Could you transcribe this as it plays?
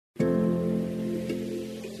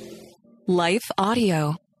Life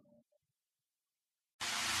Audio.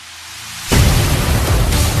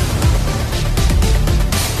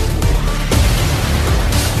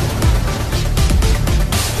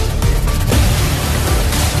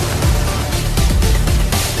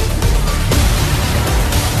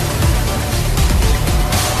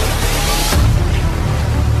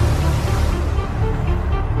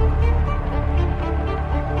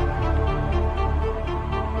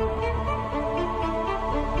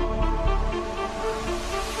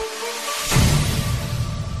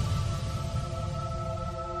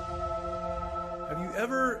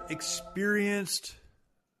 Experienced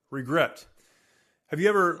regret? Have you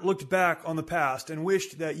ever looked back on the past and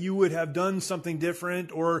wished that you would have done something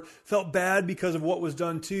different or felt bad because of what was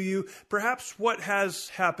done to you? Perhaps what has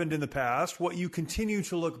happened in the past, what you continue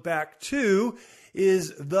to look back to,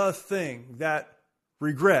 is the thing, that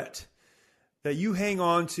regret that you hang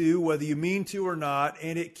on to, whether you mean to or not,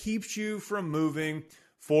 and it keeps you from moving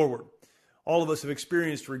forward. All of us have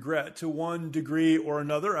experienced regret to one degree or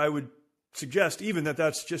another. I would suggest even that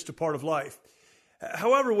that's just a part of life.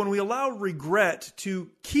 However, when we allow regret to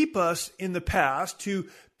keep us in the past, to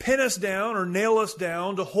pin us down or nail us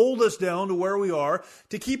down, to hold us down to where we are,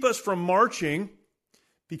 to keep us from marching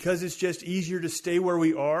because it's just easier to stay where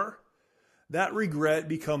we are, that regret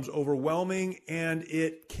becomes overwhelming and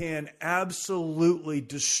it can absolutely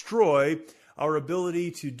destroy our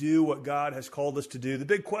ability to do what God has called us to do. The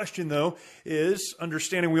big question, though, is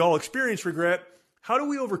understanding we all experience regret. How do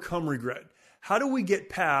we overcome regret? How do we get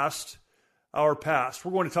past our past?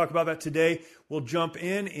 We're going to talk about that today. We'll jump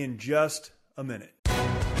in just a minute.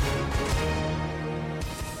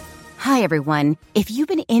 Hi, everyone. If you've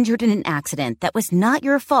been injured in an accident that was not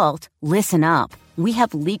your fault, listen up. We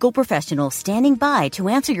have legal professionals standing by to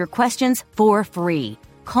answer your questions for free.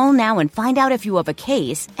 Call now and find out if you have a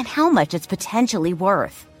case and how much it's potentially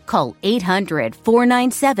worth. Call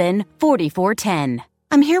 800-497-4410.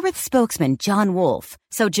 I'm here with spokesman John Wolf.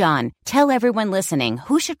 So, John, tell everyone listening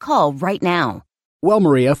who should call right now. Well,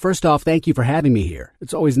 Maria, first off, thank you for having me here.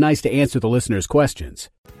 It's always nice to answer the listeners' questions.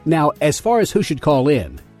 Now, as far as who should call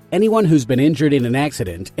in, anyone who's been injured in an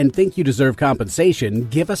accident and think you deserve compensation,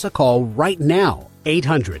 give us a call right now.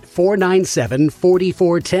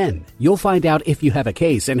 800-497-4410. You'll find out if you have a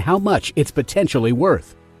case and how much it's potentially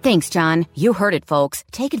worth. Thanks, John. You heard it, folks.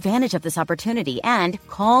 Take advantage of this opportunity and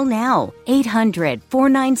call now.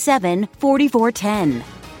 800-497-4410.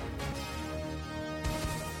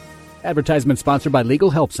 Advertisement sponsored by Legal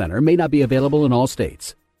Help Center. May not be available in all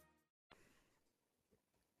states.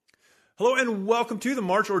 Hello and welcome to the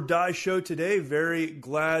March or Die show today. Very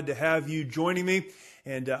glad to have you joining me.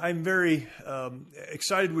 And I'm very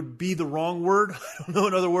excited would be the wrong word. I don't know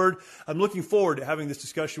another word. I'm looking forward to having this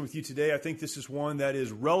discussion with you today. I think this is one that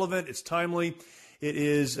is relevant. It's timely. It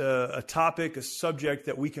is a topic, a subject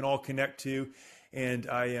that we can all connect to. And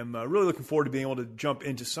I am really looking forward to being able to jump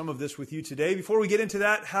into some of this with you today. Before we get into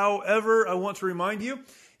that, however, I want to remind you,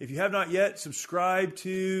 if you have not yet subscribed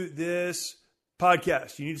to this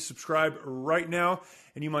podcast, you need to subscribe right now.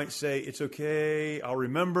 And you might say, it's okay, I'll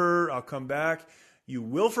remember, I'll come back. You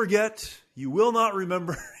will forget, you will not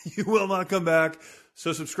remember, you will not come back.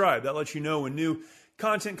 So subscribe. That lets you know when new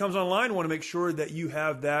content comes online. I want to make sure that you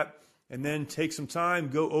have that. And then take some time,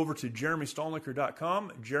 go over to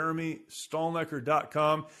jeremystolniker.com,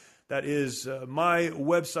 jeremystolniker.com. That is my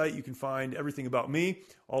website. You can find everything about me,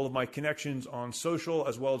 all of my connections on social,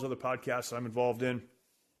 as well as other podcasts I'm involved in.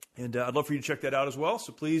 And I'd love for you to check that out as well.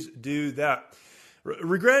 So please do that.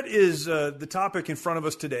 Regret is the topic in front of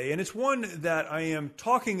us today, and it's one that I am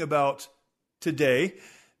talking about today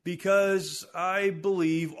because I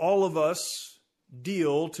believe all of us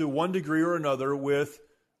deal to one degree or another with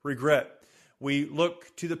regret. We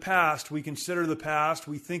look to the past, we consider the past,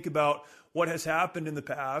 we think about what has happened in the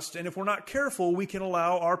past, and if we're not careful, we can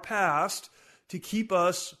allow our past to keep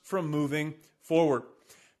us from moving forward.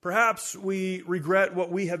 Perhaps we regret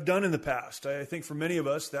what we have done in the past. I think for many of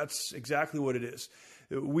us, that's exactly what it is.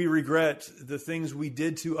 We regret the things we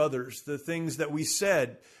did to others, the things that we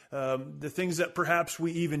said, the things that perhaps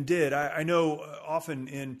we even did. I know often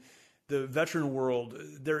in the veteran world,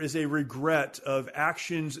 there is a regret of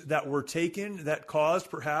actions that were taken that caused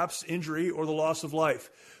perhaps injury or the loss of life.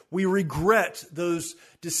 We regret those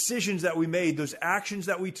decisions that we made, those actions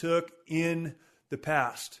that we took in the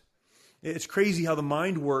past. It's crazy how the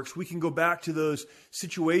mind works. We can go back to those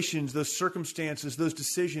situations, those circumstances, those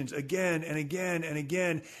decisions again and again and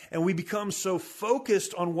again, and we become so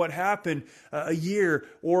focused on what happened a year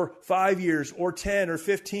or 5 years or 10 or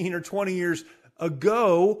 15 or 20 years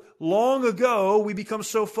ago, long ago. We become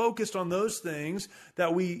so focused on those things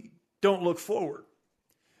that we don't look forward.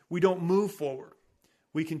 we don't move forward.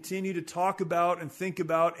 We continue to talk about and think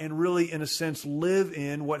about and really, in a sense, live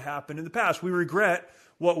in what happened in the past. We regret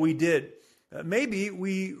what we did. Maybe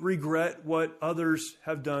we regret what others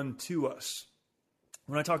have done to us.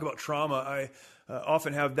 When I talk about trauma, I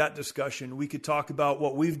often have that discussion. We could talk about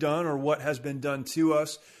what we've done or what has been done to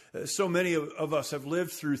us. So many of us have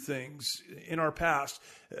lived through things in our past,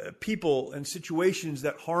 people and situations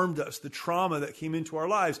that harmed us, the trauma that came into our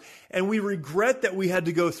lives. And we regret that we had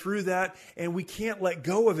to go through that, and we can't let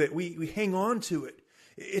go of it. We hang on to it.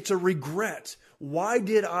 It's a regret. Why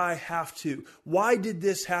did I have to? Why did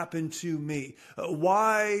this happen to me?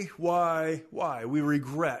 Why? We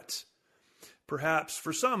regret. Perhaps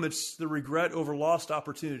for some, it's the regret over lost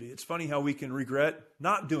opportunity. It's funny how we can regret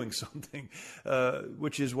not doing something,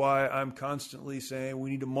 which is why I'm constantly saying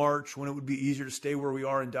we need to march when it would be easier to stay where we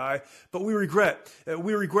are and die. But we regret.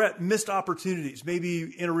 We regret missed opportunities, maybe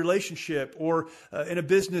in a relationship or in a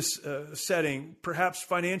business setting, perhaps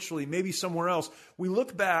financially, maybe somewhere else. We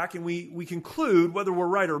look back and we conclude, whether we're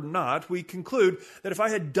right or not, we conclude that if I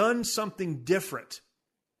had done something different,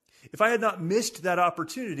 if I had not missed that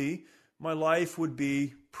opportunity, my life would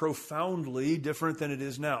be profoundly different than it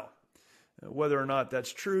is now. Whether or not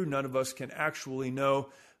that's true, none of us can actually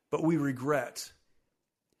know, but we regret.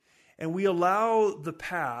 And we allow the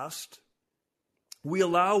past, we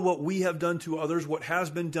allow what we have done to others, what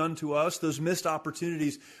has been done to us, those missed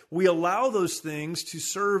opportunities, we allow those things to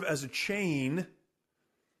serve as a chain.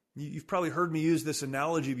 You've probably heard me use this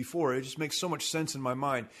analogy before. It just makes so much sense in my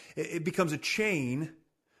mind. It becomes a chain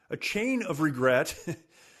of regret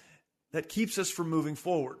that keeps us from moving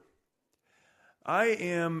forward. I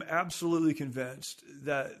am absolutely convinced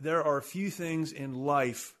that there are few things in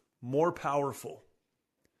life more powerful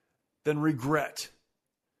than regret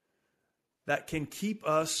that can keep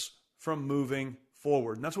us from moving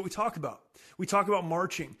forward. And that's what we talk about. We talk about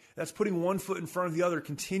marching. That's putting one foot in front of the other,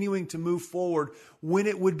 continuing to move forward when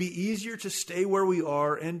it would be easier to stay where we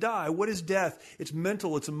are and die. What is death? It's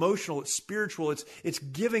mental, it's emotional, it's spiritual, it's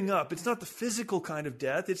giving up. It's not the physical kind of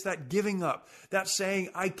death. It's that giving up, that saying,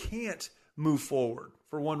 I can't move forward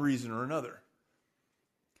for one reason or another.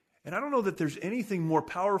 And I don't know that there's anything more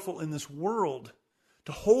powerful in this world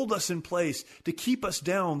to hold us in place, to keep us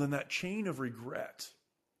down than that chain of regret.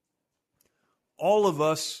 All of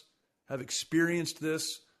us have experienced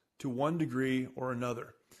this to one degree or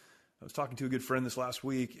another. I was talking to a good friend this last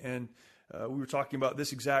week, and we were talking about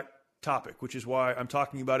this exact topic, which is why I'm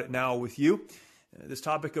talking about it now with you, this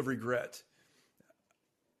topic of regret.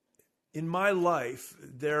 In my life,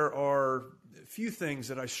 there are a few things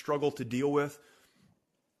that I struggle to deal with.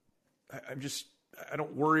 I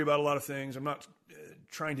don't worry about a lot of things. I'm not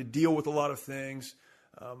trying to deal with a lot of things.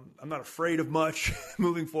 I'm not afraid of much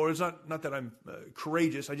moving forward. It's not that I'm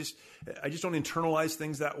courageous. I just don't internalize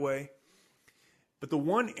things that way. But the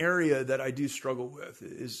one area that I do struggle with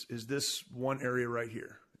is this one area right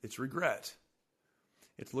here. It's regret.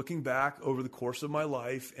 It's looking back over the course of my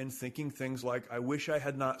life and thinking things like, I wish I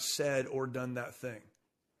had not said or done that thing.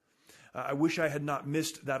 I wish I had not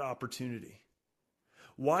missed that opportunity.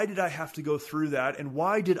 Why did I have to go through that? And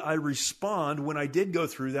why did I respond when I did go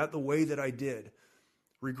through that the way that I did?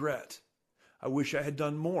 Regret. I wish I had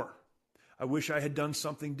done more. I wish I had done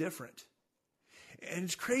something different. And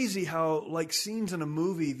it's crazy how, like scenes in a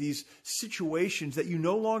movie, these situations that you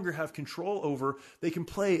no longer have control over, they can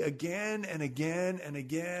play again and again and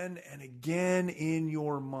again and again in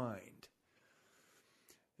your mind.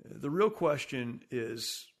 The real question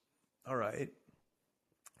is, all right,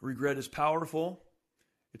 regret is powerful.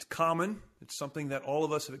 It's common. It's something that all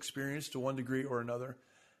of us have experienced to one degree or another.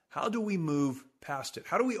 How do we move past it?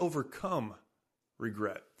 How do we overcome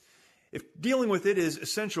regret? If dealing with it is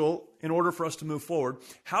essential in order for us to move forward,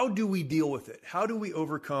 how do we deal with it? How do we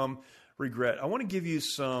overcome regret? I want to give you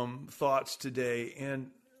some thoughts today,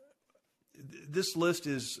 and this list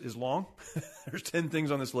is long. There's 10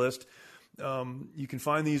 things on this list. You can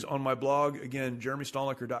find these on my blog. Again,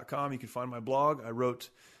 jeremystalnecker.com. You can find my blog. I wrote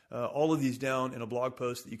all of these down in a blog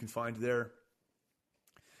post that you can find there.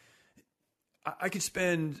 I could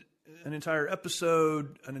spend an entire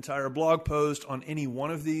episode, an entire blog post on any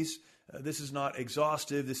one of these. This is not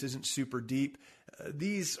exhaustive. This isn't super deep.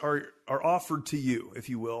 These are offered to you, if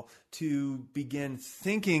you will, to begin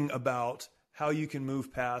thinking about how you can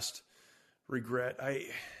move past regret.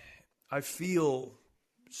 I feel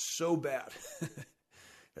so bad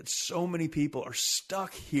that so many people are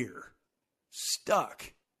stuck here,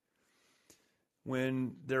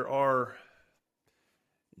 when there are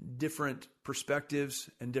different perspectives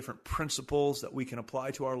and different principles that we can apply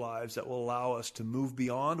to our lives that will allow us to move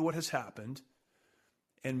beyond what has happened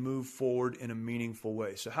and move forward in a meaningful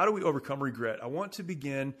way. So how do we overcome regret? I want to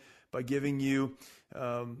begin by giving you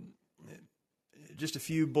just a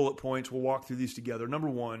few bullet points. We'll walk through these together. Number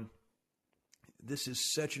one, this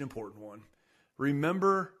is such an important one.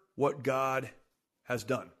 Remember what God has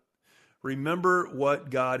done. Remember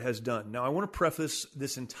what God has done. Now, I want to preface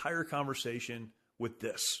this entire conversation with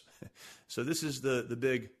this. So this is the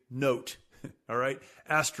big note, all right?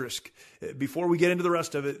 Asterisk. Before we get into the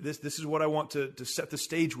rest of it, this is what I want to set the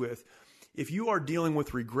stage with. If you are dealing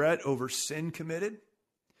with regret over sin committed,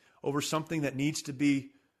 over something that needs to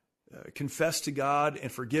be confessed to God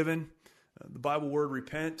and forgiven, the Bible word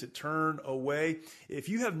repent, to turn away. If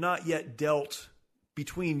you have not yet dealt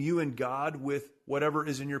between you and God with whatever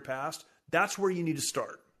is in your past, that's where you need to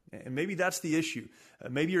start. And maybe that's the issue.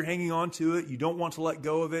 Maybe you're hanging on to it. You don't want to let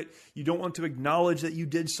go of it. You don't want to acknowledge that you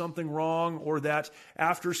did something wrong, or that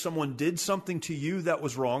after someone did something to you that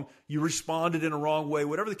was wrong, you responded in a wrong way.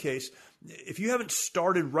 Whatever the case, if you haven't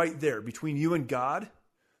started right there between you and God,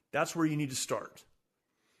 that's where you need to start.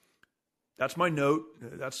 That's my note.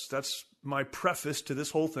 That's my preface to this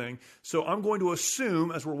whole thing. So I'm going to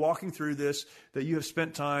assume, as we're walking through this, that you have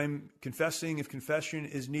spent time confessing if confession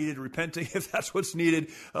is needed, repenting if that's what's needed,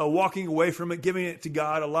 walking away from it, giving it to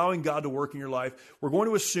God, allowing God to work in your life. We're going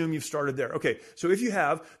to assume you've started there. Okay, so if you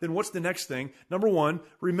have, then what's the next thing? Number one,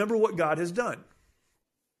 remember what God has done.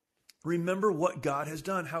 Remember what God has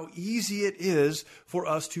done. How easy it is for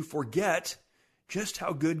us to forget just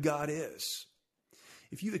how good God is.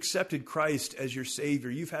 If you've accepted Christ as your Savior,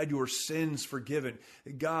 you've had your sins forgiven.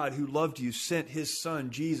 God, who loved you, sent His Son,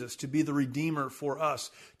 Jesus, to be the Redeemer for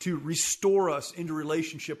us, to restore us into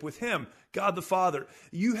relationship with Him, God the Father.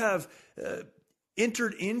 You have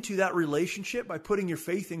entered into that relationship by putting your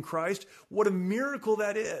faith in Christ. What a miracle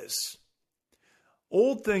that is.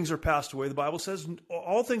 Old things are passed away. The Bible says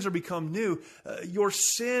all things are become new. Your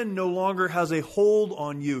sin no longer has a hold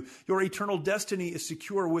on you. Your eternal destiny is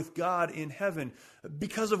secure with God in heaven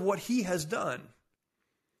because of what He has done.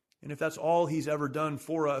 And if that's all He's ever done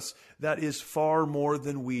for us, that is far more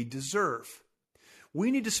than we deserve.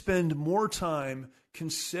 We need to spend more time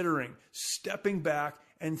considering, stepping back,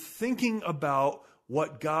 and thinking about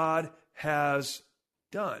what God has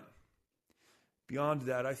done. Beyond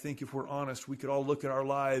that, I think if we're honest, we could all look at our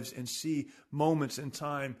lives and see moments in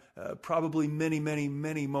time, probably many, many,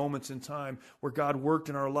 many moments in time where God worked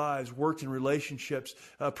in our lives, worked in relationships,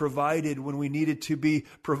 provided when we needed to be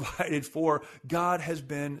provided for. God has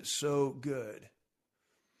been so good.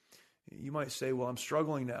 You might say, well, I'm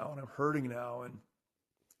struggling now and I'm hurting now and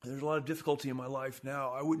there's a lot of difficulty in my life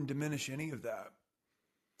now. I wouldn't diminish any of that.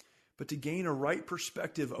 But to gain a right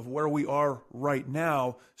perspective of where we are right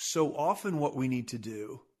now, so often what we need to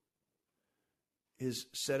do is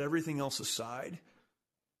set everything else aside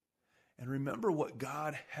and remember what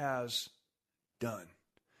God has done.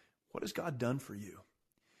 What has God done for you?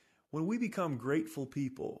 When we become grateful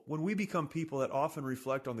people, when we become people that often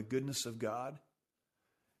reflect on the goodness of God,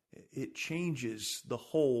 it changes the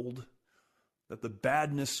hold that the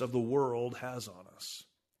badness of the world has on us.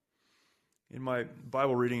 In my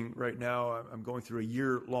Bible reading right now, I'm going through a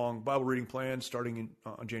year-long Bible reading plan starting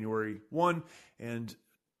on January 1, and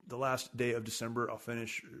the last day of December, I'll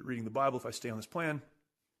finish reading the Bible if I stay on this plan.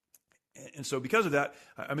 And so because of that,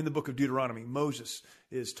 I'm in the book of Deuteronomy. Moses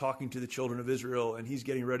is talking to the children of Israel, and he's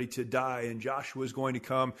getting ready to die, and Joshua is going to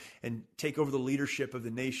come and take over the leadership of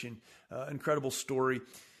the nation. Incredible story.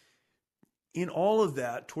 In all of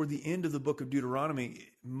that, toward the end of the book of Deuteronomy,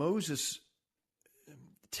 Moses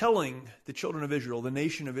telling the children of Israel, the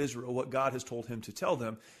nation of Israel, what God has told him to tell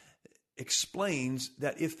them, explains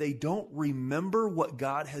that if they don't remember what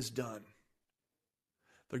God has done,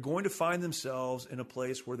 they're going to find themselves in a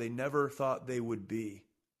place where they never thought they would be,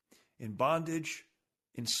 in bondage,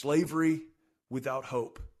 in slavery, without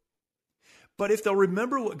hope. But if they'll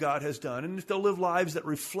remember what God has done, and if they'll live lives that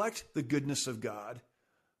reflect the goodness of God,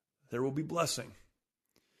 there will be blessing.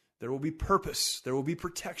 There will be purpose. There will be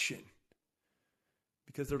protection.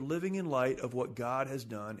 Because they're living in light of what God has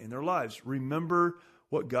done in their lives. Remember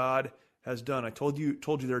what God has done. I told you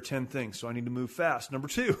there are 10 things, so I need to move fast. Number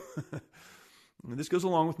 2, and this goes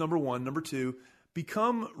along with number 1. Number 2,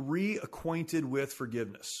 become reacquainted with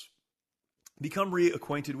forgiveness. Become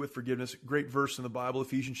reacquainted with forgiveness. Great verse in the Bible,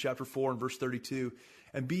 Ephesians chapter 4 and verse 32.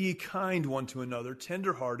 And be ye kind one to another,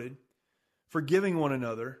 tenderhearted, forgiving one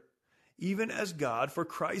another, even as God, for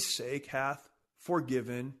Christ's sake, hath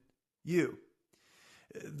forgiven you.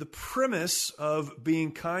 The premise of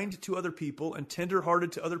being kind to other people and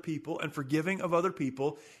tenderhearted to other people and forgiving of other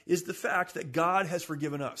people is the fact that God has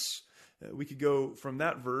forgiven us. We could go from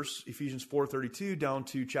that verse, Ephesians 4:32, down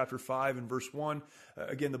to chapter 5 and verse 1.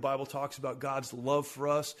 Again, the Bible talks about God's love for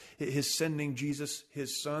us, his sending Jesus,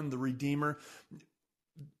 his son, the Redeemer.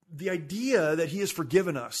 The idea that he has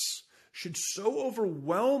forgiven us should so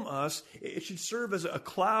overwhelm us, it should serve as a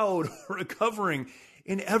cloud or a covering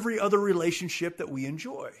in every other relationship that we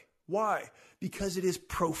enjoy. Why? Because it is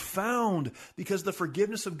profound, because the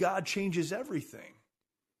forgiveness of God changes everything.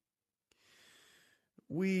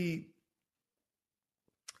 We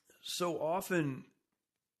so often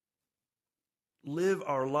live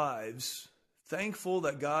our lives thankful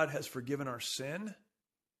that God has forgiven our sin,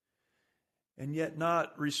 and yet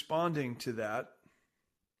not responding to that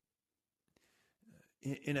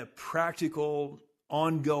in a practical,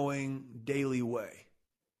 ongoing, daily way.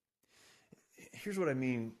 Here's what I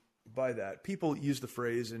mean by that. People use the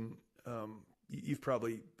phrase, and you've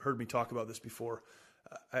probably heard me talk about this before.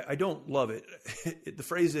 I don't love it. The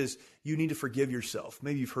phrase is, you need to forgive yourself.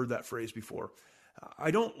 Maybe you've heard that phrase before.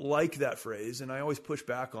 I don't like that phrase, and I always push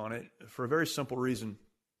back on it for a very simple reason.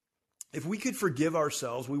 If we could forgive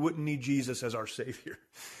ourselves, we wouldn't need Jesus as our Savior.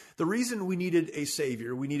 The reason we needed a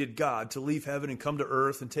Savior, we needed God to leave heaven and come to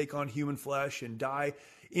earth and take on human flesh and die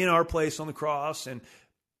in our place on the cross, and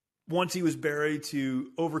once he was buried,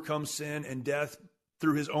 to overcome sin and death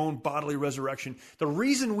through his own bodily resurrection. The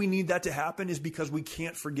reason we need that to happen is because we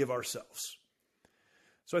can't forgive ourselves.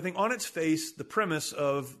 So I think on its face, the premise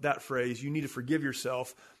of that phrase, you need to forgive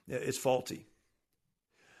yourself, is faulty.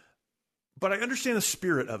 But I understand the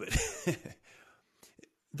spirit of it.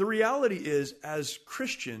 The reality is, as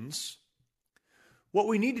Christians, what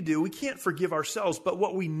we need to do, we can't forgive ourselves, but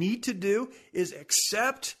what we need to do is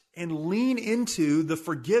accept and lean into the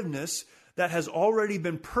forgiveness that has already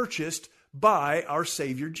been purchased by our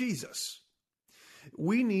Savior Jesus.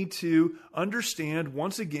 We need to understand,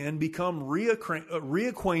 once again, become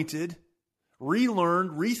reacquainted, relearn,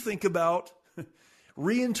 rethink about,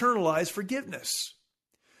 re-internalize forgiveness.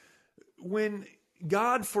 When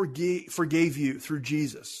God forgave you through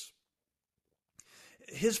Jesus,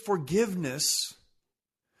 his forgiveness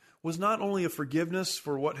was not only a forgiveness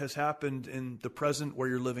for what has happened in the present where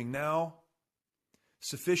you're living now,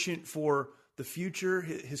 sufficient for the future,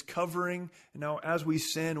 his covering. Now, as we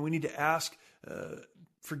sin, we need to ask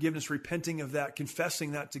forgiveness, repenting of that,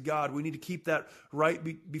 confessing that to God. We need to keep that right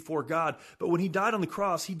before God. But when he died on the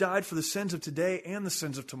cross, he died for the sins of today and the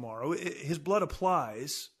sins of tomorrow. His blood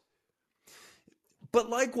applies. But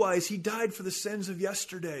likewise, he died for the sins of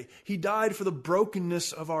yesterday. He died for the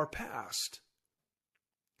brokenness of our past.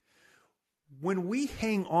 When we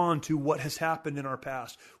hang on to what has happened in our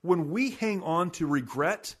past, when we hang on to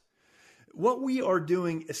regret, what we are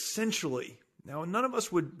doing essentially, now none of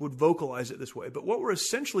us would vocalize it this way, but what we're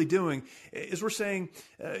essentially doing is we're saying,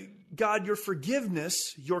 God, your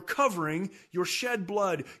forgiveness, your covering, your shed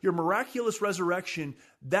blood, your miraculous resurrection,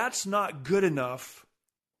 that's not good enough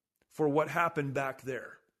for what happened back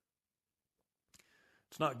there.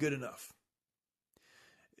 It's not good enough.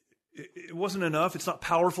 It wasn't enough. It's not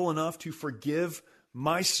powerful enough to forgive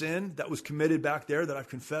my sin that was committed back there that I've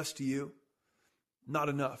confessed to you. Not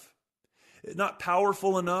enough. Not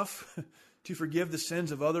powerful enough to forgive the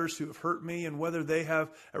sins of others who have hurt me, and whether they have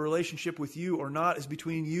a relationship with you or not is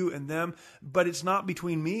between you and them, but it's not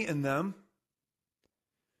between me and them.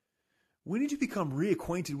 We need to become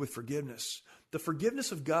reacquainted with forgiveness. The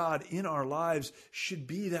forgiveness of God in our lives should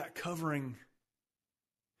be that covering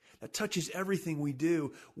that touches everything we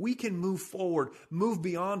do. We can move forward, move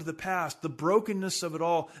beyond the past, the brokenness of it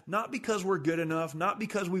all, not because we're good enough, not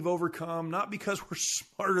because we've overcome, not because we're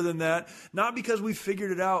smarter than that, not because we've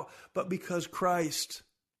figured it out, but because Christ,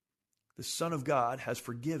 the Son of God, has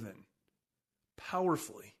forgiven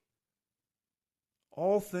powerfully.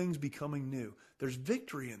 All things becoming new. There's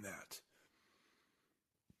victory in that.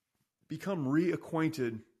 Become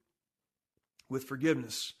reacquainted with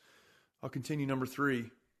forgiveness. I'll continue, number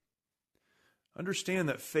 3. Understand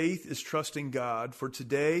that faith is trusting God for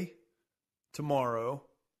today, tomorrow,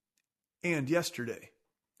 and yesterday.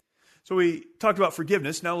 So we talked about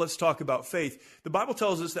forgiveness. Now let's talk about faith. The Bible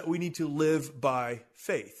tells us that we need to live by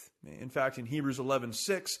faith. In fact, in Hebrews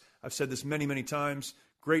 11:6, I've said this many, many times,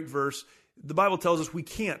 great verse. The Bible tells us we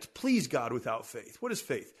can't please God without faith. What is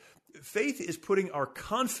faith? Faith is putting our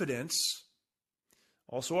confidence,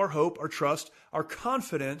 also our hope, our trust, our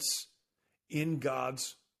confidence in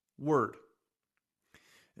God's Word.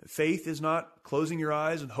 Faith is not closing your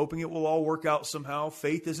eyes and hoping it will all work out somehow.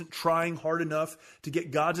 Faith isn't trying hard enough to get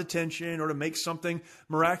God's attention or to make something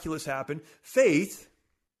miraculous happen. Faith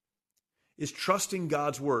is trusting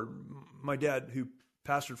God's Word. My dad, who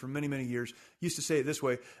pastored for many, many years, used to say it this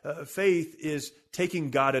way. Faith is taking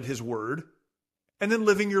God at his word and then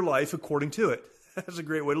living your life according to it. That's a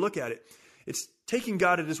great way to look at it. It's taking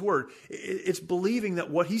God at his word. It's believing that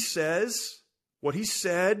what he says, what he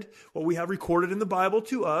said, what we have recorded in the Bible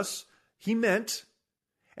to us, he meant,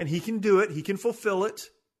 and he can do it, he can fulfill it.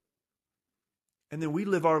 And then we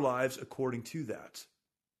live our lives according to that.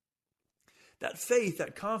 That faith,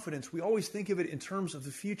 that confidence, we always think of it in terms of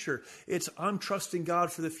the future. It's, I'm trusting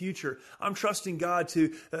God for the future. I'm trusting God to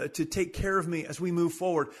take care of me as we move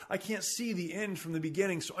forward. I can't see the end from the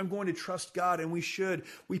beginning, so I'm going to trust God, and we should.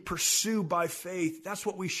 We pursue by faith. That's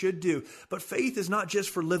what we should do. But faith is not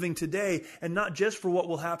just for living today and not just for what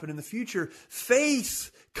will happen in the future.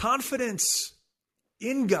 Faith, confidence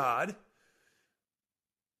in God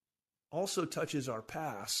also touches our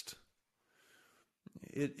past.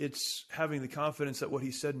 It's having the confidence that what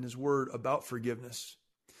he said in his word about forgiveness,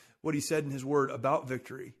 what he said in his word about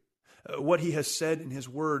victory, what he has said in his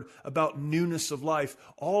word about newness of life,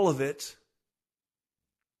 all of it,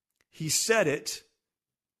 he said it,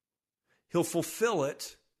 he'll fulfill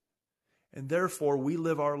it, and therefore we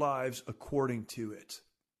live our lives according to it.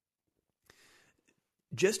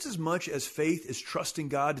 Just as much as faith is trusting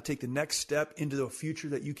God to take the next step into the future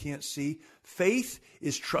that you can't see, faith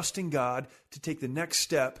is trusting God to take the next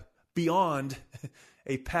step beyond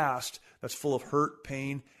a past that's full of hurt,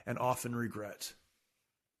 pain, and often regret.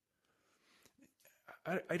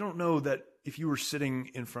 I don't know that if you were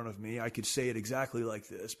sitting in front of me, I could say it exactly like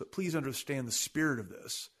this, but please understand the spirit of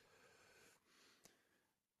this.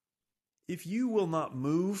 If you will not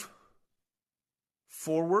move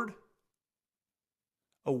forward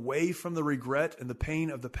away from the regret and the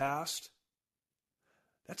pain of the past,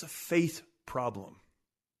 that's a faith problem.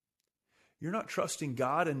 You're not trusting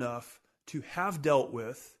God enough to have dealt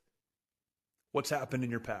with what's happened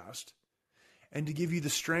in your past and to give you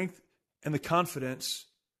the strength and the confidence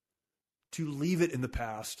to leave it in the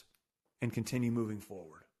past and continue moving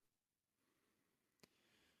forward.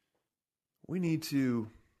 We need to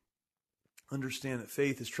understand that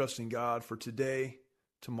faith is trusting God for today,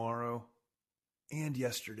 tomorrow, and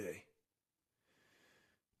yesterday.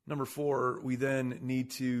 Number 4, we then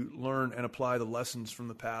need to learn and apply the lessons from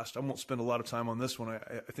the past. I won't spend a lot of time on this one.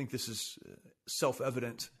 I think this is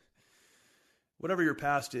self-evident. Whatever your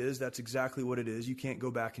past is, that's exactly what it is. You can't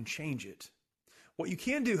go back and change it. What you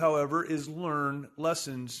can do, however, is learn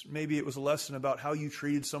lessons. Maybe it was a lesson about how you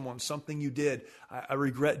treated someone, something you did. I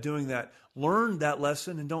regret doing that. Learn that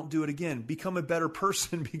lesson and don't do it again. Become a better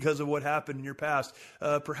person because of what happened in your past.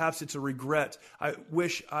 Perhaps it's a regret. I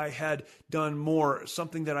wish I had done more,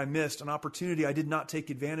 something that I missed, an opportunity I did not take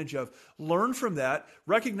advantage of. Learn from that,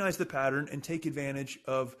 recognize the pattern, and take advantage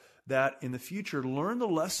of that in the future. Learn the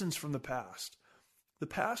lessons from the past. The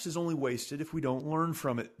past is only wasted if we don't learn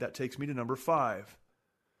from it. That takes me to number 5.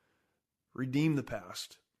 Redeem the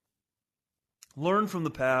past. Learn from the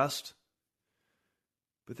past,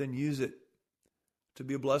 but then use it to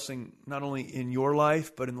be a blessing not only in your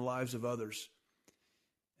life, but in the lives of others.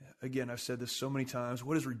 Again, I've said this so many times.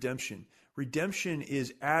 What is redemption? Redemption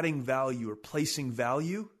is adding value or placing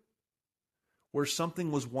value where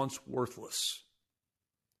something was once worthless.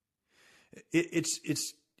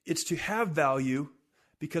 It's to have value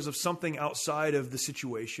because of something outside of the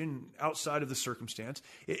situation, outside of the circumstance.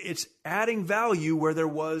 It's adding value where there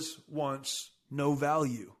was once no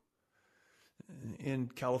value.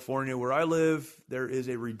 In California, where I live, there is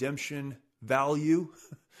a redemption value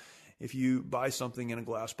if you buy something in a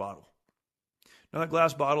glass bottle. Now, that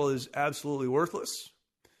glass bottle is absolutely worthless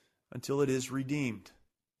until it is redeemed.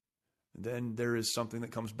 Then there is something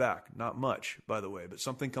that comes back. Not much, by the way, but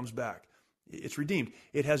something comes back. It's redeemed.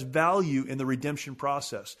 It has value in the redemption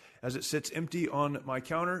process. As it sits empty on my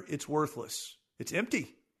counter, it's worthless. It's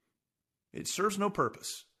empty. It serves no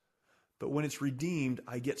purpose. But when it's redeemed,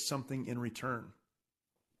 I get something in return.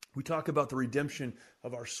 We talk about the redemption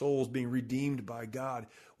of our souls being redeemed by God.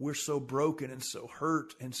 We're so broken and so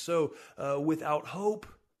hurt and so without hope.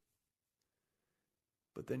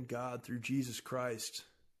 But then God, through Jesus Christ,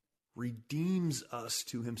 redeems us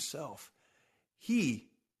to himself. He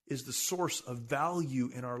is the source of value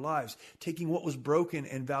in our lives, taking what was broken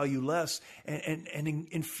and valueless and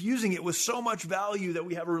infusing it with so much value that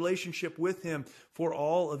we have a relationship with him for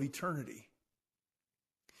all of eternity.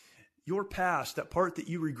 Your past, that part that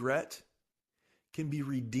you regret, can be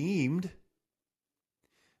redeemed.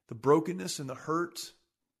 The brokenness and the hurt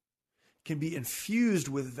can be infused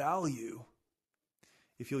with value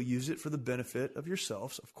if you'll use it for the benefit of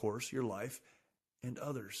yourselves, of course, your life, and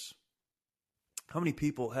others. How many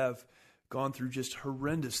people have gone through just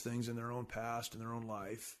horrendous things in their own past, in their own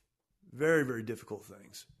life, Very, very difficult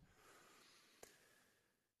things.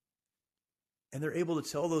 And they're able to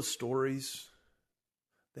tell those stories.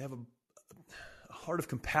 They have a heart of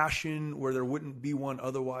compassion where there wouldn't be one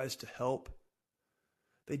otherwise to help.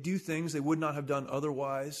 They do things they would not have done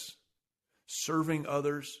otherwise, serving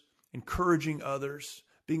others, encouraging others,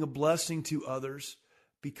 being a blessing to others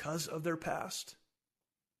because of their past.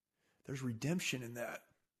 There's redemption in that.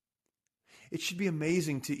 It should be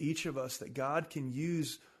amazing to each of us that God can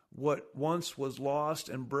use what once was lost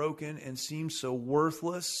and broken and seemed so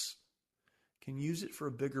worthless, can use it for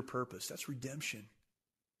a bigger purpose. That's redemption.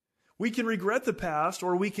 We can regret the past,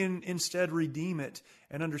 or we can instead redeem it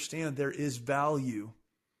and understand there is value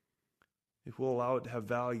if we'll allow it to have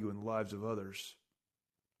value in the lives of others.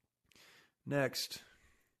 Next,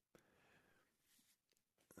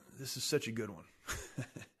 this is such a good one.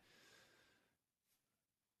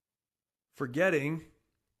 Forgetting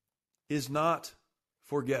is not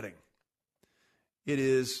forgetting. It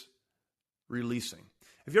is releasing.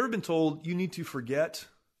 Have you ever been told you need to forget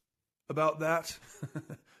about that?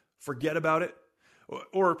 Forget about it?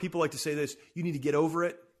 Or people like to say this, you need to get over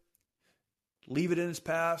it. Leave it in its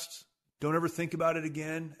past. Don't ever think about it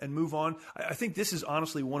again and move on. I think this is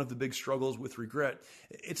honestly one of the big struggles with regret.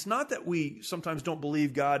 It's not that we sometimes don't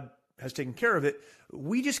believe God has taken care of it.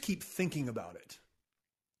 We just keep thinking about it.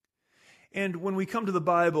 And when we come to the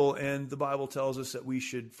Bible and the Bible tells us that we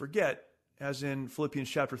should forget, as in Philippians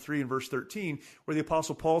chapter 3 and verse 13, where the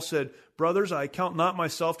Apostle Paul said, "Brothers, I count not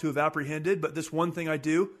myself to have apprehended, but this one thing I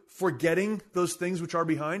do, forgetting those things which are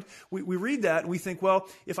behind." We read that and we think, well,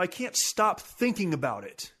 if I can't stop thinking about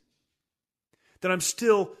it, then I'm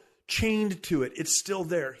still chained to it. It's still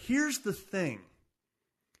there. Here's the thing.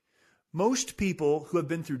 Most people who have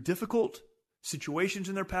been through difficult situations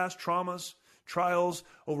in their past, traumas, trials,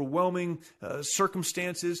 overwhelming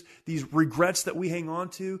circumstances, these regrets that we hang on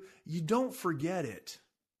to, you don't forget it.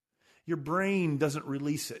 Your brain doesn't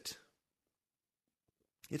release it.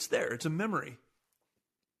 It's there. It's a memory.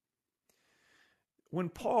 When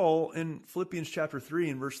Paul in Philippians chapter 3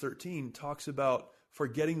 and verse 13 talks about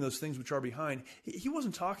forgetting those things which are behind, he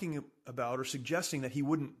wasn't talking about or suggesting that he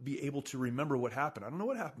wouldn't be able to remember what happened. I don't know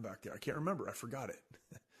what happened back there. I can't remember. I forgot it.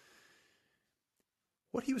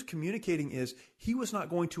 What he was communicating is he was not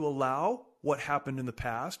going to allow what happened in the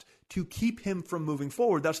past to keep him from moving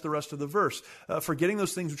forward. That's the rest of the verse. Forgetting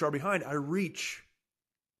those things which are behind, I reach.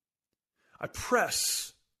 I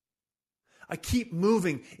press. I keep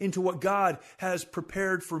moving into what God has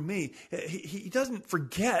prepared for me. He doesn't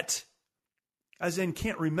forget as in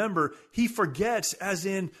can't remember. He forgets as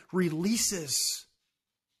in releases.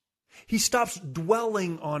 He stops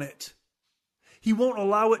dwelling on it. He won't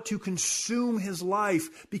allow it to consume his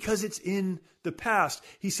life because it's in the past.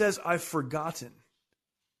 He says, I've forgotten.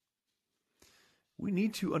 We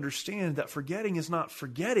need to understand that forgetting is not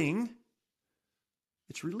forgetting,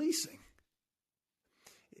 it's releasing.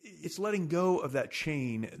 It's letting go of that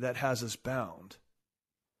chain that has us bound.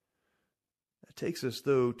 That takes us,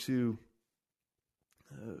 though, to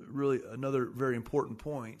really another very important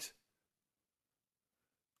point.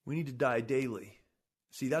 We need to die daily.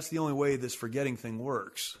 See, that's the only way this forgetting thing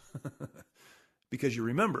works. Because you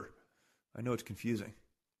remember. I know it's confusing.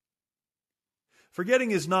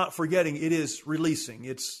 Forgetting is not forgetting, it is releasing.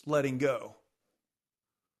 It's letting go.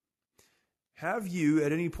 Have you,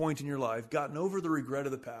 at any point in your life, gotten over the regret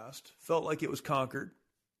of the past, felt like it was conquered?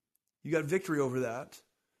 You got victory over that.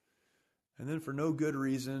 And then for no good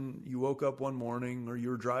reason, you woke up one morning or you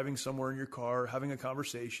were driving somewhere in your car, having a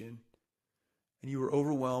conversation, and you were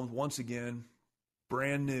overwhelmed once again,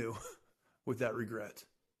 brand new, with that regret.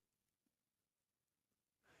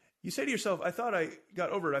 You say to yourself, I thought I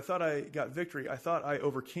got over it. I thought I got victory. I thought I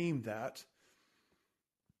overcame that.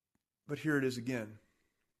 But here it is again.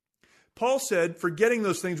 Paul said, forgetting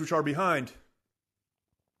those things which are behind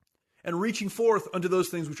and reaching forth unto those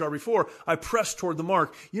things which are before, I press toward the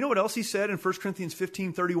mark. You know what else he said in 1 Corinthians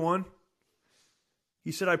 15:31?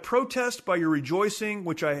 He said, I protest by your rejoicing,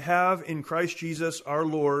 which I have in Christ Jesus our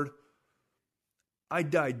Lord. I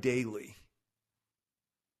die daily.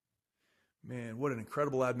 Man, what an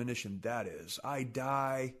incredible admonition that is. I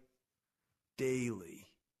die daily.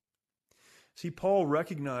 See, Paul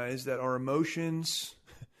recognized that our emotions,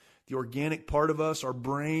 the organic part of us, our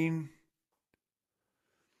brain,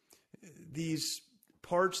 these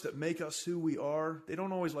parts that make us who we are, they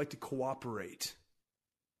don't always like to cooperate.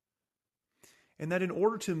 And that in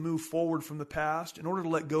order to move forward from the past, in order to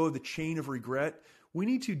let go of the chain of regret, we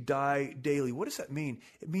need to die daily. What does that mean?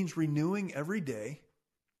 It means renewing every day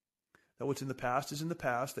that what's in the past is in the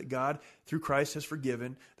past, that God, through Christ, has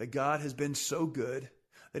forgiven, that God has been so good,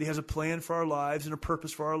 that He has a plan for our lives and a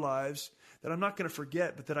purpose for our lives that I'm not going to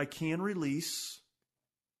forget, but that I can release,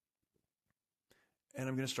 and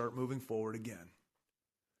I'm going to start moving forward again.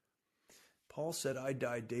 Paul said, I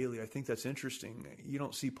die daily. I think that's interesting. You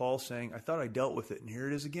don't see Paul saying, I thought I dealt with it, and here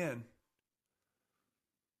it is again.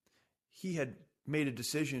 He had made a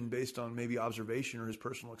decision based on maybe observation or his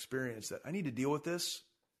personal experience that I need to deal with this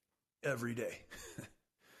every day.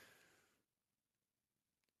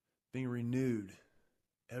 Being renewed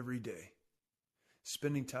every day.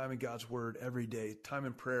 Spending time in God's Word every day. Time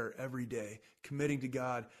in prayer every day. Committing to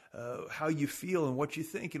God how you feel and what you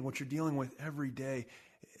think and what you're dealing with every day.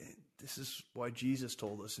 This is why Jesus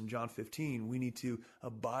told us in John 15, we need to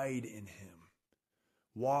abide in Him.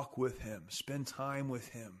 Walk with Him. Spend time with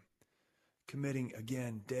Him. Committing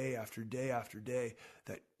again day after day after day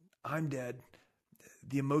that I'm dead.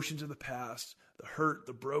 The emotions of the past, the hurt,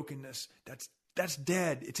 the brokenness, that's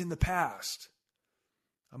dead. It's in the past.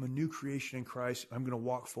 I'm a new creation in Christ. I'm going to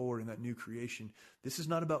walk forward in that new creation. This is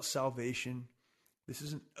not about salvation. This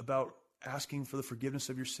isn't about asking for the forgiveness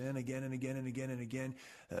of your sin again and again and again and again.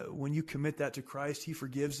 When you commit that to Christ, He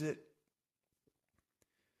forgives it.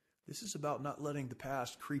 This is about not letting the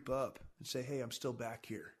past creep up and say, hey, I'm still back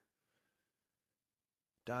here.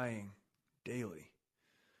 Dying daily.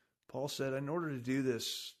 Paul said, in order to do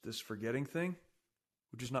this forgetting thing,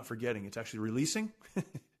 which is not forgetting, it's actually releasing,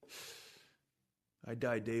 I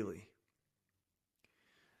die daily.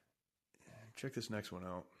 Check this next one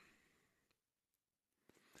out.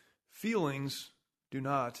 Feelings do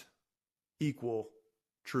not equal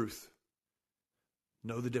truth.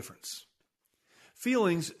 Know the difference.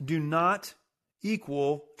 Feelings do not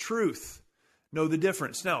equal truth. Know the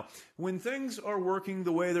difference. Now, when things are working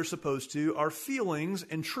the way they're supposed to, our feelings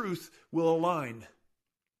and truth will align.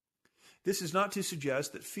 This is not to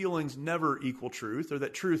suggest that feelings never equal truth or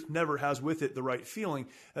that truth never has with it the right feeling,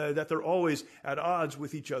 that they're always at odds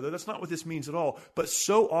with each other. That's not what this means at all. But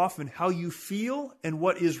so often how you feel and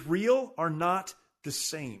what is real are not the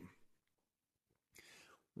same.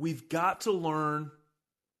 We've got to learn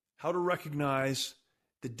how to recognize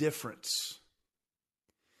the difference.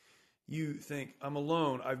 You think, I'm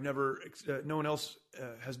alone. No one else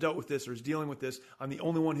has dealt with this or is dealing with this. I'm the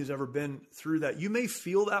only one who's ever been through that. You may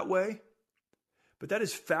feel that way, but that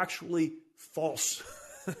is factually false.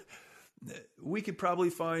 We could probably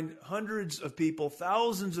find hundreds of people,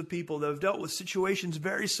 thousands of people that have dealt with situations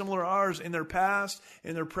very similar to ours in their past,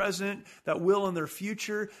 in their present, that will in their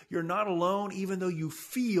future. You're not alone, even though you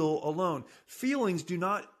feel alone. Feelings do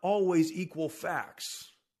not always equal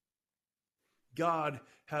facts. God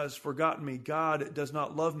has forgotten me. God does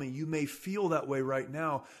not love me. You may feel that way right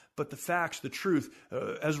now, but the facts, the truth,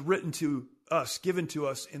 as written to us, given to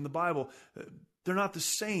us in the Bible, they're not the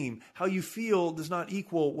same. How you feel does not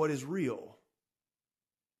equal what is real.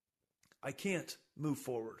 I can't move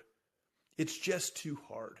forward. It's just too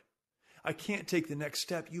hard. I can't take the next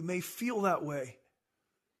step. You may feel that way.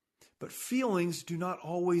 But feelings do not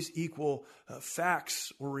always equal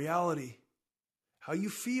facts or reality. How you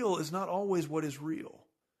feel is not always what is real.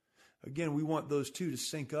 Again, we want those two to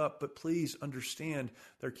sync up, but please understand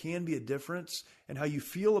there can be a difference, and how you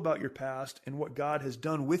feel about your past and what God has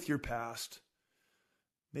done with your past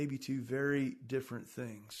may be two very different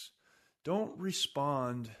things. Don't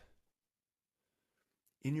respond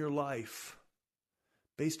in your life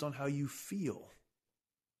based on how you feel.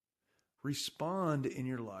 Respond in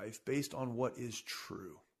your life based on what is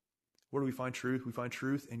true. Where do we find truth? We find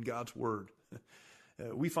truth in God's Word.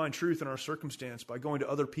 We find truth in our circumstance by going to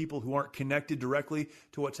other people who aren't connected directly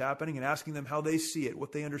to what's happening and asking them how they see it,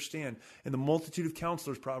 what they understand. In the multitude of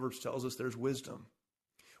counselors, Proverbs tells us there's wisdom.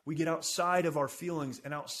 We get outside of our feelings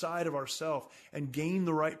and outside of ourselves and gain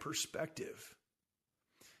the right perspective.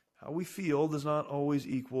 How we feel does not always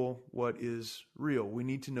equal what is real. We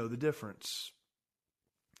need to know the difference.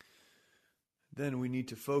 Then we need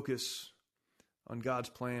to focus on God's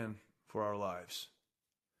plan for our lives.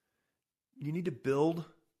 You need to build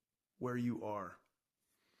where you are.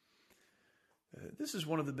 This is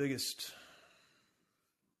one of the biggest,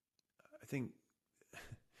 I think,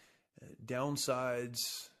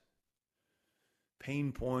 downsides,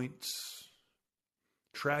 pain points,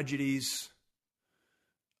 tragedies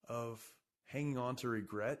of hanging on to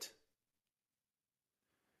regret,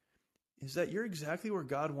 is that you're exactly where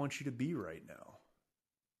God wants you to be right now.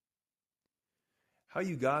 How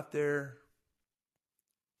you got there,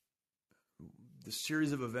 the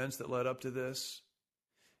series of events that led up to this,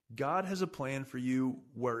 God has a plan for you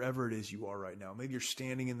wherever it is you are right now. Maybe you're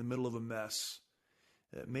standing in the middle of a mess.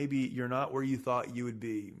 Maybe you're not where you thought you would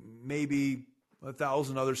be. Maybe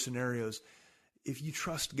 1,000 other scenarios. if you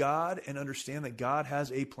trust God and understand that God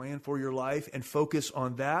has a plan for your life and focus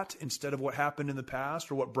on that instead of what happened in the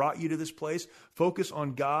past or what brought you to this place, focus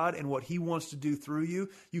on God and what He wants to do through you,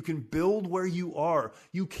 you can build where you are.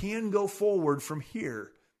 You can go forward from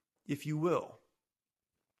here if you will.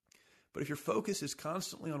 But if your focus is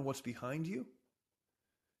constantly on what's behind you,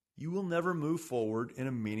 you will never move forward in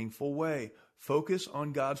a meaningful way. Focus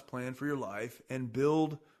on God's plan for your life and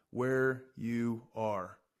build where you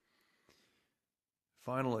are.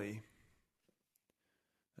 Finally,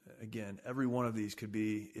 again, every one of these could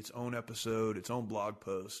be its own episode, its own blog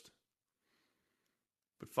post.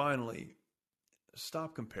 But finally,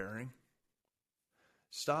 stop comparing.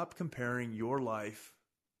 Stop comparing your life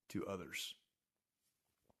to others.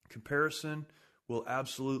 Comparison will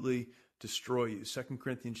absolutely destroy you. 2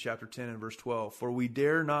 Corinthians chapter 10 and verse 12. For we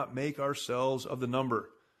dare not make ourselves of the number,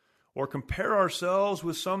 or compare ourselves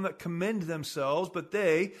with some that commend themselves, but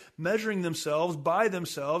they, measuring themselves by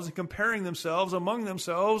themselves and comparing themselves among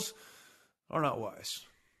themselves, are not wise.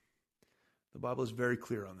 The Bible is very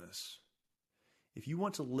clear on this. If you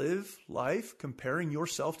want to live life comparing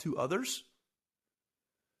yourself to others,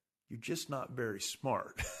 you're just not very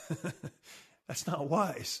smart. That's not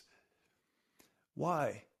wise.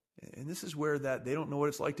 Why? And this is where that they don't know what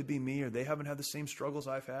it's like to be me, or they haven't had the same struggles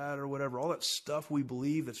I've had, or whatever. All that stuff we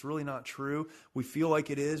believe that's really not true. We feel like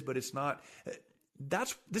it is, but it's not.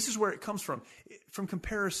 This is where it comes from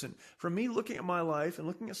comparison. From me looking at my life and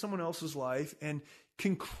looking at someone else's life and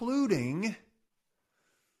concluding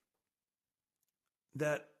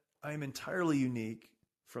that I am entirely unique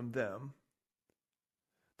from them,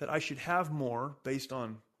 that I should have more based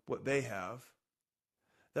on what they have,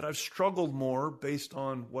 that I've struggled more based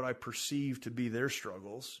on what I perceive to be their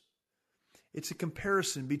struggles. It's a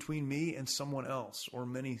comparison between me and someone else, or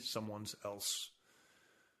many someone's else.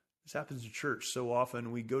 This happens in church so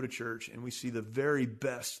often. We go to church and we see the very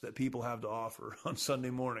best that people have to offer on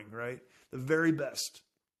Sunday morning, right? The very best.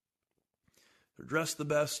 They're dressed the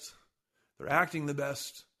best. They're acting the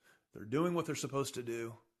best. They're doing what they're supposed to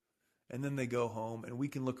do. And then they go home, and we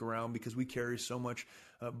can look around because we carry so much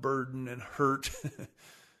burden and hurt,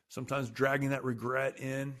 sometimes dragging that regret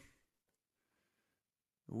in.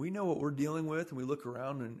 We know what we're dealing with, and we look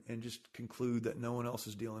around and just conclude that no one else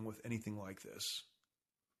is dealing with anything like this.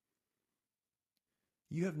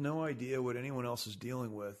 You have no idea what anyone else is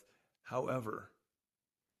dealing with. However,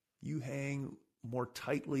 you hang more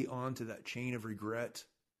tightly onto that chain of regret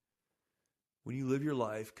when you live your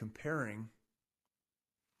life comparing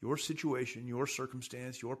your situation, your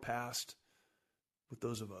circumstance, your past with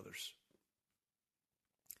those of others.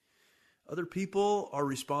 Other people are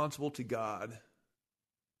responsible to God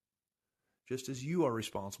just as you are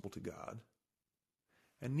responsible to God,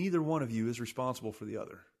 and neither one of you is responsible for the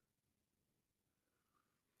other.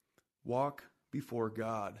 Walk before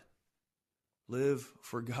God. Live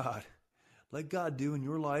for God. Let God do in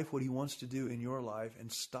your life what He wants to do in your life,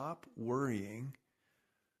 and stop worrying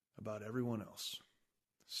about everyone else.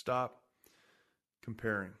 Stop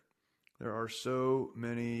comparing. There are so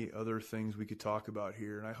many other things we could talk about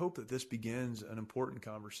here, and I hope that this begins an important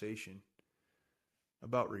conversation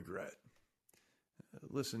about regret.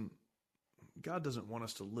 Listen, God doesn't want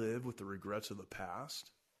us to live with the regrets of the past.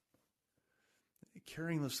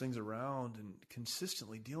 Carrying those things around and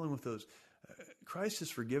consistently dealing with those. Christ has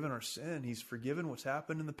forgiven our sin. He's forgiven what's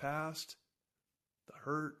happened in the past, the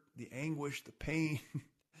hurt, the anguish, the pain.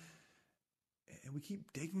 And we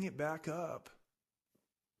keep digging it back up.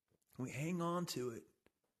 We hang on to it.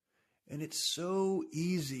 And it's so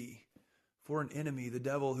easy for an enemy, the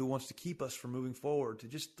devil, who wants to keep us from moving forward, to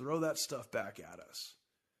just throw that stuff back at us.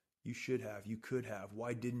 You should have. You could have.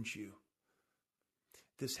 Why didn't you?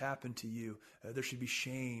 This happened to you. There should be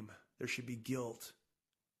shame. There should be guilt.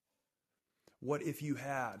 What if you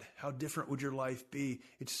had? How different would your life be?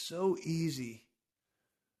 It's so easy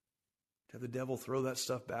to have the devil throw that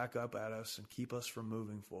stuff back up at us and keep us from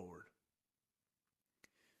moving forward.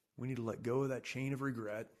 We need to let go of that chain of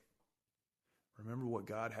regret. Remember what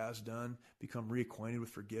God has done. Become reacquainted with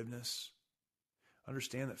forgiveness.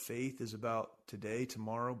 Understand that faith is about today,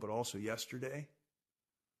 tomorrow, but also yesterday.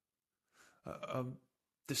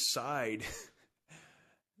 Decide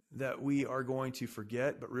that we are going to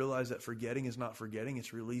forget, but realize that forgetting is not forgetting.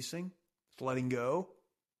 It's releasing. It's letting go.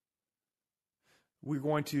 We're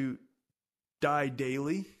going to die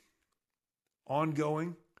daily,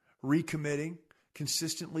 ongoing, recommitting,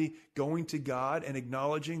 consistently going to God and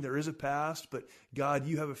acknowledging there is a past, but God,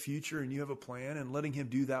 you have a future and you have a plan, and letting Him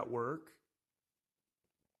do that work.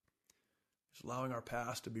 Just allowing our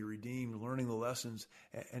past to be redeemed, learning the lessons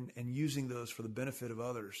and using those for the benefit of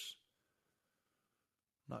others.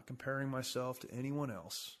 not comparing myself to anyone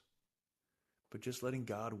else, but just letting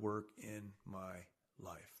God work in my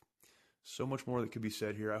life. So much more that could be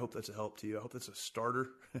said here. I hope that's a help to you. I hope that's a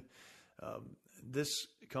starter. This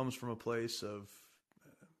comes from a place of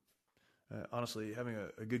honestly having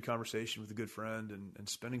a good conversation with a good friend and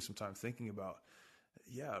spending some time thinking about,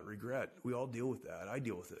 regret. We all deal with that. I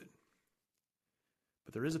deal with it.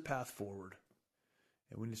 But there is a path forward,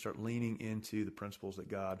 and we need to start leaning into the principles that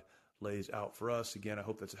God lays out for us. Again, I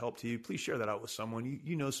hope that's a help to you. Please share that out with someone.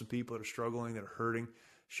 You know some people that are struggling, that are hurting.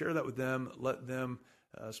 Share that with them. Let them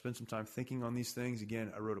spend some time thinking on these things.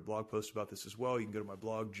 Again, I wrote a blog post about this as well. You can go to my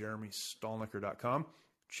blog, jeremystalnecker.com.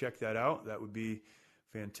 Check that out. That would be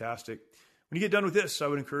fantastic. When you get done with this, I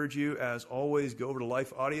would encourage you, as always, go over to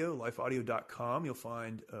Life Audio, lifeaudio.com. You'll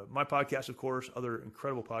find my podcast, of course, other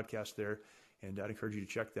incredible podcasts there, and I'd encourage you to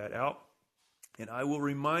check that out. And I will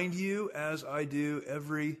remind you, as I do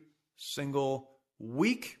every single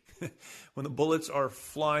week, when the bullets are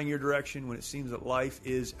flying your direction, when it seems that life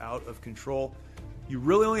is out of control, you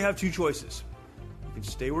really only have two choices. You can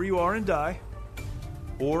stay where you are and die,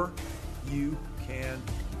 or you can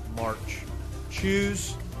march.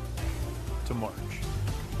 Choose to march.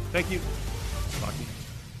 Thank you. Talk to you next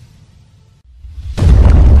time.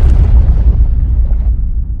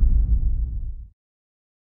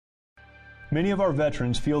 Many of our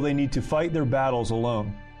veterans feel they need to fight their battles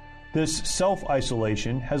alone. This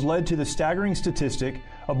self-isolation has led to the staggering statistic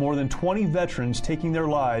of more than 20 veterans taking their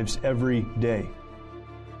lives every day.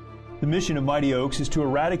 The mission of Mighty Oaks is to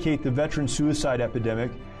eradicate the veteran suicide epidemic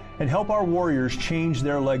and help our warriors change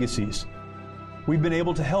their legacies. We've been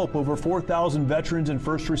able to help over 4,000 veterans and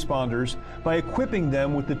first responders by equipping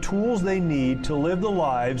them with the tools they need to live the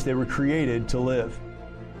lives they were created to live.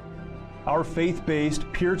 Our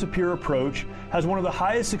faith-based, peer-to-peer approach has one of the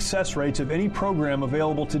highest success rates of any program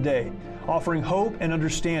available today, offering hope and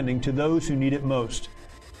understanding to those who need it most.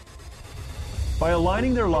 By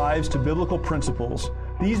aligning their lives to biblical principles,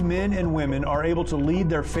 these men and women are able to lead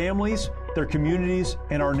their families, their communities,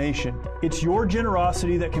 and our nation. It's your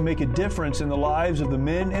generosity that can make a difference in the lives of the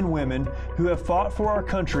men and women who have fought for our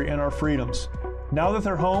country and our freedoms. Now that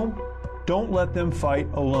they're home, don't let them fight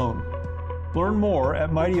alone. Learn more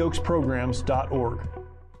at mightyoaksprograms.org.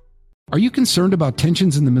 Are you concerned about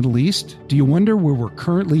tensions in the Middle East? Do you wonder where we're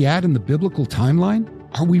currently at in the biblical timeline?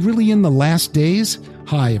 Are we really in the last days?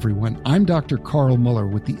 Hi, everyone. I'm Dr. Carl Muller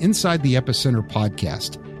with the Inside the Epicenter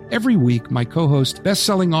podcast. Every week, my co-host,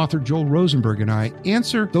 best-selling author Joel Rosenberg and I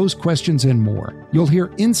answer those questions and more. You'll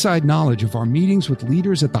hear inside knowledge of our meetings with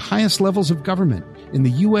leaders at the highest levels of government in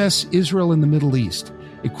the U.S., Israel, and the Middle East,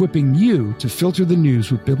 equipping you to filter the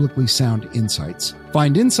news with biblically sound insights.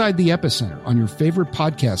 Find Inside the Epicenter on your favorite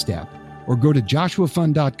podcast app or go to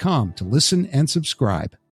joshuafund.com to listen and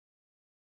subscribe.